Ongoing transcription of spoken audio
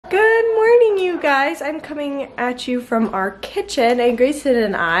guys, I'm coming at you from our kitchen, and Greyson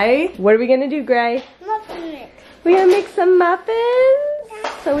and I, what are we gonna do, Gray? Muffin mix. We're gonna make some muffins.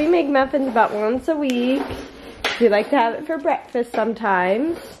 So we make muffins about once a week. We like to have it for breakfast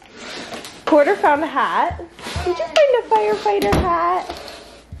sometimes. Porter found a hat. Did you find a firefighter hat?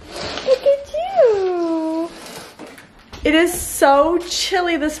 Look at you. It is so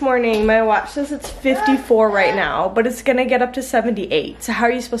chilly this morning. My watch says it's 54 right now, but it's gonna get up to 78. So how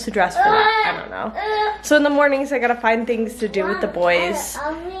are you supposed to dress for that? I don't know. So in the mornings, I gotta find things to do with the boys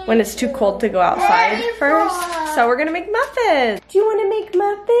when it's too cold to go outside first. So we're gonna make muffins. Do you wanna make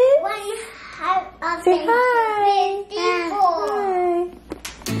muffins? Say hi. Hi.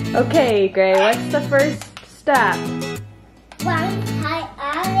 Okay, Gray, what's the first step? 1 high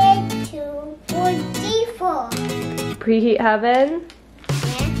oven, 2 44. Preheat oven?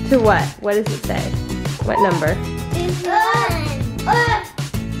 Yeah. To what? What does it say? What number? 2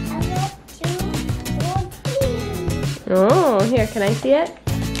 Oh, here, can I see it?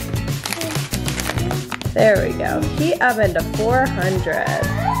 There we go. Heat oven to 400.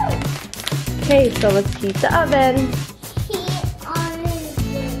 Okay, so let's heat the oven.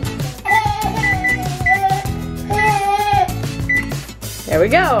 There we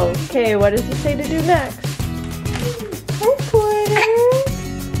go. Okay, what does it say to do next? Hi, Porter.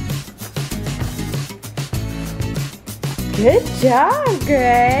 Good job,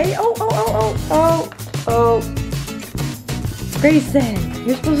 Gray. Oh. Greyson,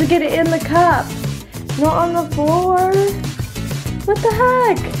 you're supposed to get it in the cup, not on the floor. What the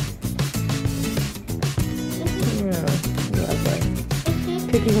heck? Oh, lovely.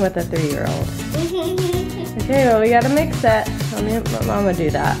 Cooking with a 3-year-old. Okay, well, we gotta mix it. Let Mama do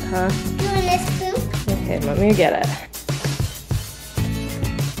that, huh? You want this spoon? Okay, let me get it.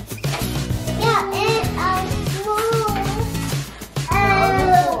 Yeah, and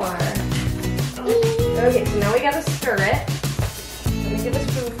Okay, so now we gotta stir it. Let me get a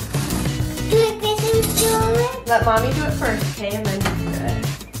spoon. Do it, Greyson, stir it. Let Mommy do it first, okay, and then you do it.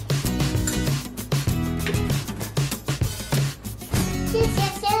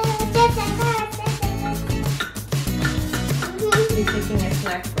 You're taking a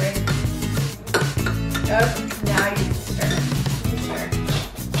snack break. Oh, now you can stir it.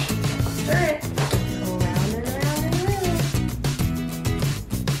 Stir it. Go around and around and around.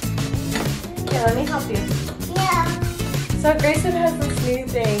 Okay, let me help you. Yeah. So Greyson has this new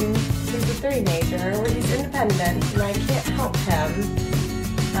thing. He's a 3-major where he's independent, and I can't help him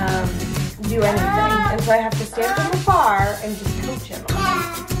do anything. And so I have to stand from afar and just coach him.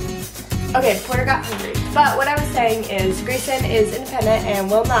 Okay, Porter got hungry. But what I was saying is Greyson is independent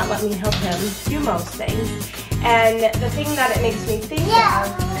and will not let me help him do most things. And the thing that it makes me think of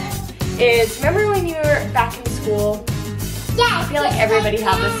is, remember when you were back in school? Yeah. I feel like everybody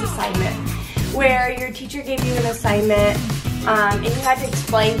had this assignment where your teacher gave you an assignment and you had to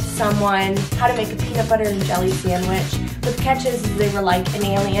explain to someone how to make a peanut butter and jelly sandwich. But the catch is they were like an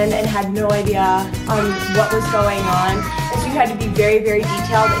alien and had no idea what was going on. And so you had to be very, very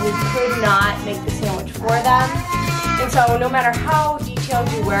detailed, and you could not make the sandwich for them. And so no matter how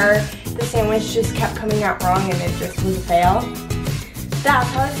detailed you were, the sandwich just kept coming out wrong and it just was a fail. That's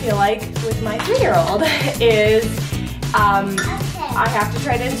how I feel like with my 3-year-old is I have to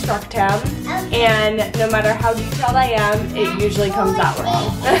try to instruct him, and no matter how detailed I am, it usually comes out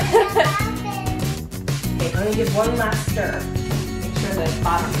wrong. Okay, let me give one last stir. Make sure the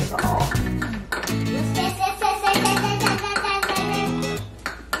bottom is all.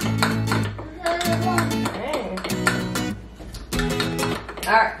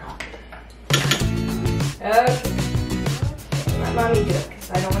 Alright. Okay. Let Mommy do it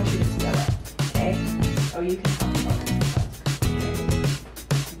because I don't want you to spill it. Okay? Oh, you can help.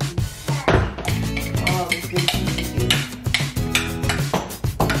 Oh, good.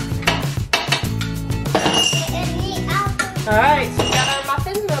 Alright, so we got our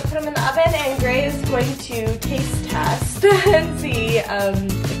muffins. We're going to put them in the oven, and Gray is going to taste test and see if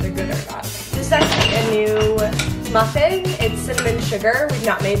they're good or not. This is actually a new muffin. It's cinnamon sugar. We've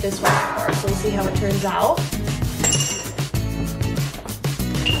not made this one before, so we'll see how it turns out.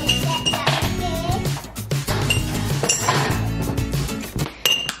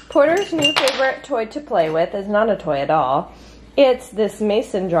 Porter's new favorite toy to play with is not a toy at all. It's this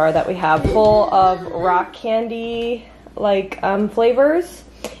mason jar that we have full of rock candy flavors,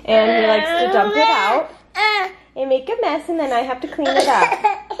 and he likes to dump it out and make a mess, and then I have to clean it up.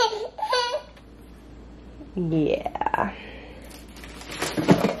 Yeah.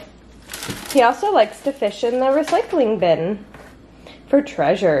 He also likes to fish in the recycling bin for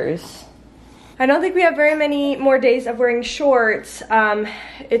treasures. I don't think we have very many more days of wearing shorts.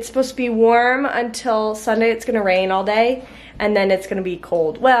 It's supposed to be warm until Sunday. It's gonna rain all day, and then it's gonna be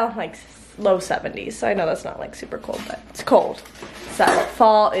cold. Well, like low 70s. So I know that's not like super cold, but it's cold. So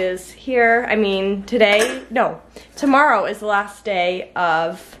fall is here. I mean, tomorrow is the last day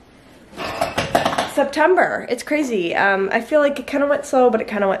of September. It's crazy. I feel like it kind of went slow, but it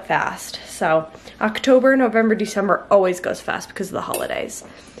kind of went fast. So October, November, December always goes fast because of the holidays.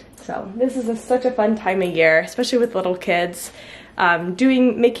 So this is such a fun time of year, especially with little kids.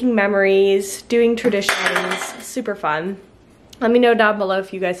 Making memories, doing traditions, super fun. Let me know down below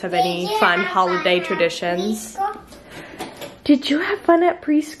if you guys have any fun holiday traditions. Did you have fun at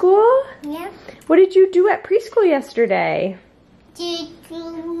preschool? Yeah. What did you do at preschool yesterday? Did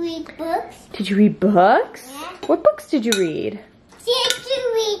you read books? Did you read books? Yeah. What books did you read? Did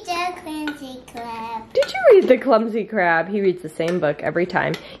you read The Clumsy Crab? Did you read The Clumsy Crab? He reads the same book every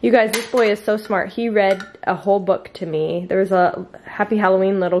time. You guys, this boy is so smart. He read a whole book to me. There was a Happy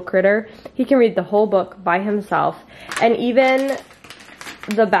Halloween little critter. He can read the whole book by himself. And even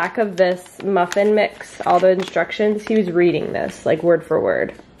the back of this muffin mix, all the instructions, he was reading this, like word for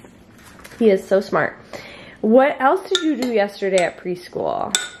word. He is so smart. What else did you do yesterday at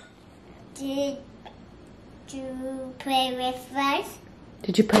preschool? Did you play with friends?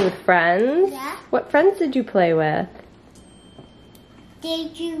 Did you play with friends? Yeah. What friends did you play with?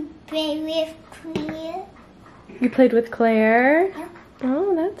 Did you play with Claire? You played with Claire? Yeah.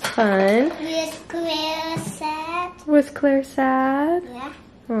 Oh, that's fun. Was Claire sad? Was Claire sad? Yeah.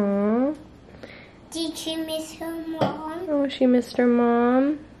 Aww. Did she miss her mom? Oh, she missed her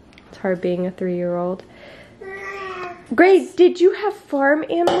mom. It's hard being a 3-year-old. Great. Did you have farm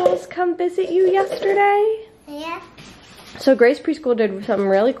animals come visit you yesterday? Yeah. So Grace Preschool did something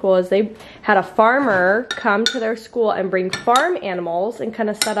really cool is they had a farmer come to their school and bring farm animals and kind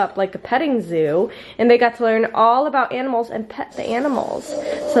of set up like a petting zoo, and they got to learn all about animals and pet the animals.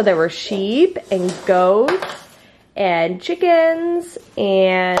 So there were sheep and goats and chickens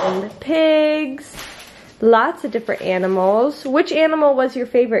and pigs, lots of different animals. Which animal was your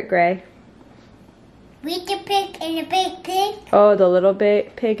favorite, Gray? With the pig and the big pig. Oh, the little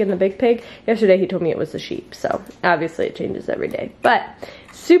big pig and the big pig. Yesterday he told me it was the sheep, so obviously it changes every day. But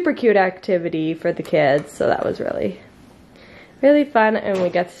super cute activity for the kids, so that was really, really fun, and we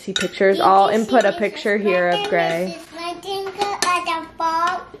got to see pictures. I'll input a picture here of Gray.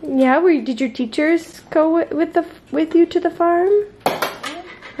 Yeah, did your teachers go with you to the farm?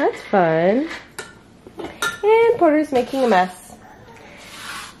 That's fun. And Porter's making a mess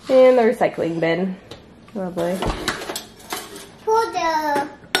in the recycling bin. Lovely. Porter,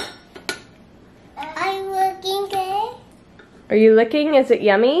 are you looking good? Are you licking? Is it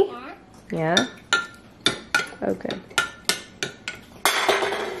yummy? Yeah. Yeah? Okay.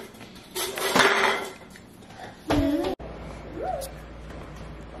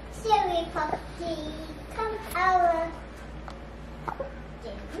 Silly puppy, come over.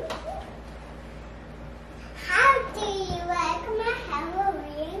 How do you like my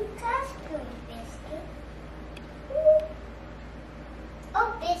Halloween costume, Biscuit?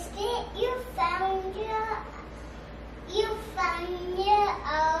 Oh, Biscuit, you found your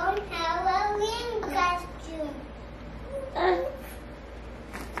own Halloween costume.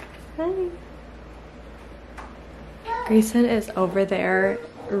 Hi. Greyson is over there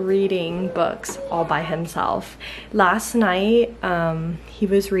reading books all by himself. Last night, he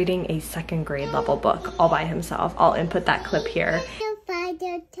was reading a 2nd grade level book all by himself. I'll input that clip here.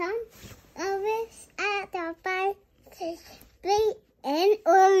 And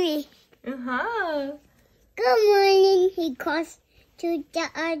Ori. Uh-huh. Good morning. He goes to the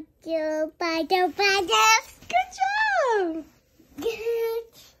audio by the brothers. Good job! Good.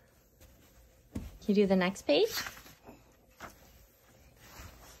 Can you do the next page?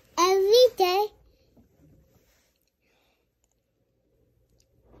 Every day.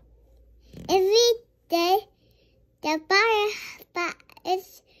 The fire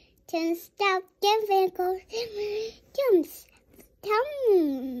is to stop giving jumps.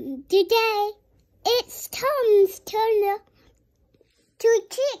 Today, it's Tom's turn to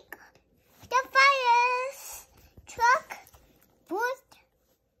kick the fire truck.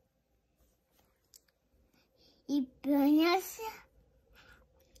 He burns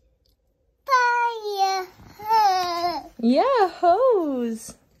fire. Yeah,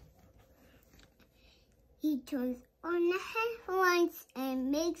 hose. He turns on the headlights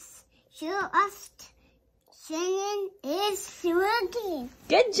and makes sure Shannon is working.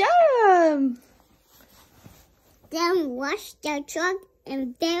 Good job. Then wash the truck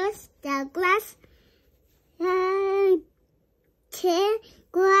and there's the glass and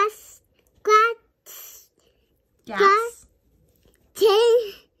glass Gas.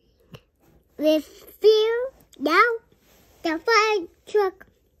 Tank with fuel. Now the fire truck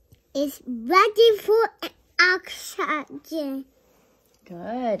is ready for oxygen.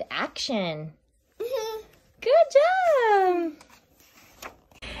 Good. Action. Good job.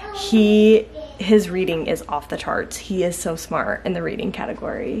 His reading is off the charts. He is so smart in the reading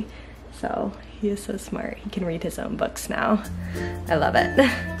category. So he is so smart. He can read his own books now. I love it.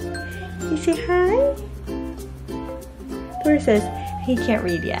 You say hi? Thor says he can't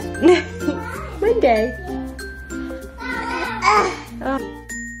read yet. One day. Oh.